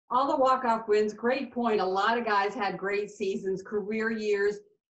All the walk-off wins, great point. A lot of guys had great seasons, career years.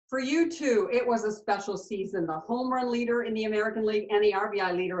 For you too, it was a special season, the home run leader in the American League and the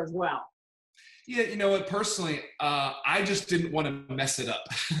RBI leader as well. Yeah, you know what? Personally, I just didn't want to mess it up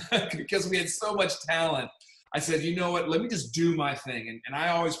because we had so much talent. I said, you know what? Let me just do my thing. And I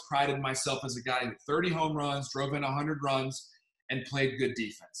always prided myself as a guy who hit 30 home runs, drove in 100 runs, and played good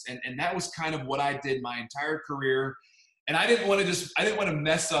defense. And that was kind of what I did my entire career. And I didn't want to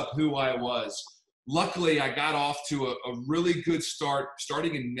mess up who I was. Luckily, I got off to a really good start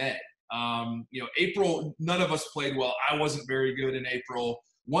starting in May. April, none of us played well. I wasn't very good in April.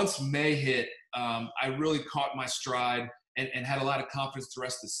 Once May hit, I really caught my stride and had a lot of confidence the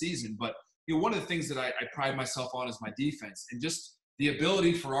rest of the season. But one of the things that I pride myself on is my defense and just the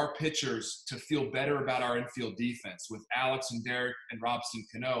ability for our pitchers to feel better about our infield defense with Alex and Derek and Robson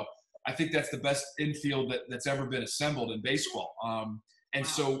Cano. I think that's the best infield that's ever been assembled in baseball.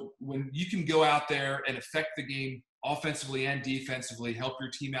 So when you can go out there and affect the game offensively and defensively, help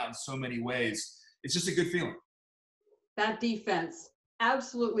your team out in so many ways, it's just a good feeling. That defense,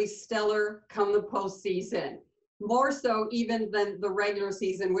 absolutely stellar come the postseason. More so even than the regular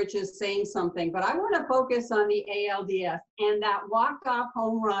season, which is saying something. But I want to focus on the ALDS and that walk-off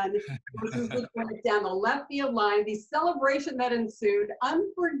home run versus the Twins down the left field line, the celebration that ensued,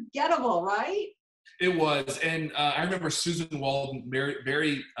 unforgettable, right? It was, and I remember Susan Walden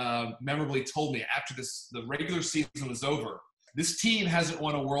very memorably told me after the regular season was over, this team hasn't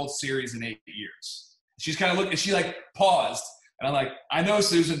won a World Series in 8 years. She's kind of looking, she like paused, and I'm like, I know,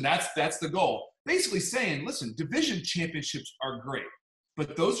 Susan, that's the goal. Basically saying, listen, division championships are great,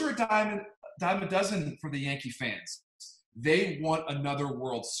 but those are a dime a dozen for the Yankee fans. They want another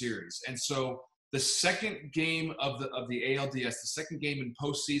World Series, and so the second game of the ALDS, the second game in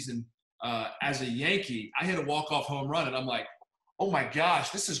postseason. As a Yankee, I hit a walk-off home run, and I'm like, oh my gosh,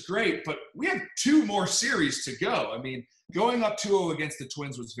 this is great, but we have 2 more series to go. I mean, going up 2-0 against the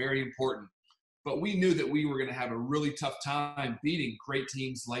Twins was very important, but we knew that we were going to have a really tough time beating great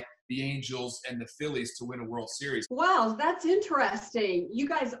teams like the Angels and the Phillies to win a World Series. Wow, that's interesting. You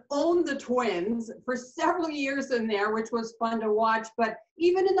guys owned the Twins for several years in there, which was fun to watch, but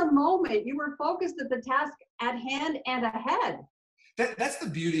even in the moment, you were focused at the task at hand and ahead. That's the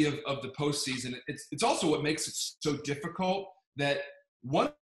beauty of the postseason. It's also what makes it so difficult that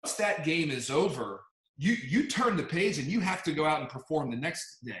once that game is over, you turn the page and you have to go out and perform the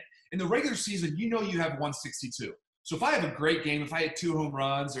next day. In the regular season, you know you have 162. So if I have a great game, if I hit 2 home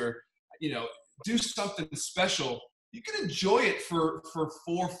runs or, do something special, you can enjoy it for 4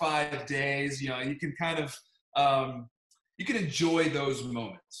 or 5 days. You can kind of you can enjoy those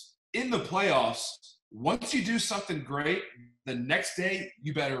moments. In the playoffs, once you do something great, the next day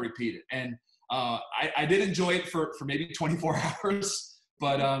you better repeat it. And I did enjoy it for maybe 24 hours,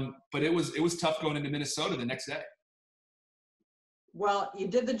 but it was tough going into Minnesota the next day. Well, you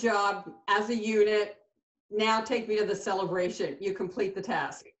did the job as a unit. Now take me to the celebration. You complete the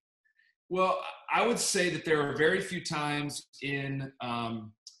task. Well, I would say that there are very few times in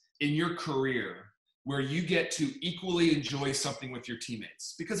your career where you get to equally enjoy something with your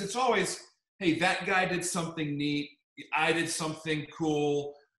teammates, because it's always, hey, that guy did something neat. I did something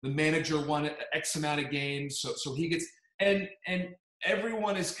cool. The manager won X amount of games, so he gets and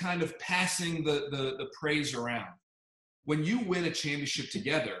everyone is kind of passing the praise around. When you win a championship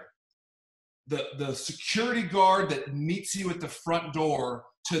together, the security guard that meets you at the front door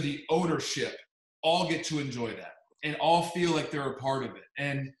to the ownership all get to enjoy that and all feel like they're a part of it.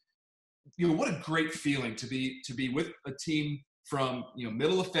 And what a great feeling to be with a team from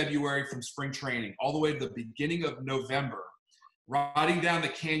middle of February, from spring training all the way to the beginning of November, riding down the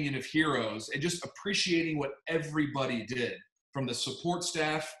Canyon of Heroes and just appreciating what everybody did, from the support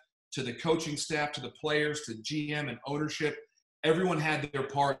staff to the coaching staff to the players to GM and ownership. Everyone had their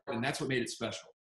part, and that's what made it special.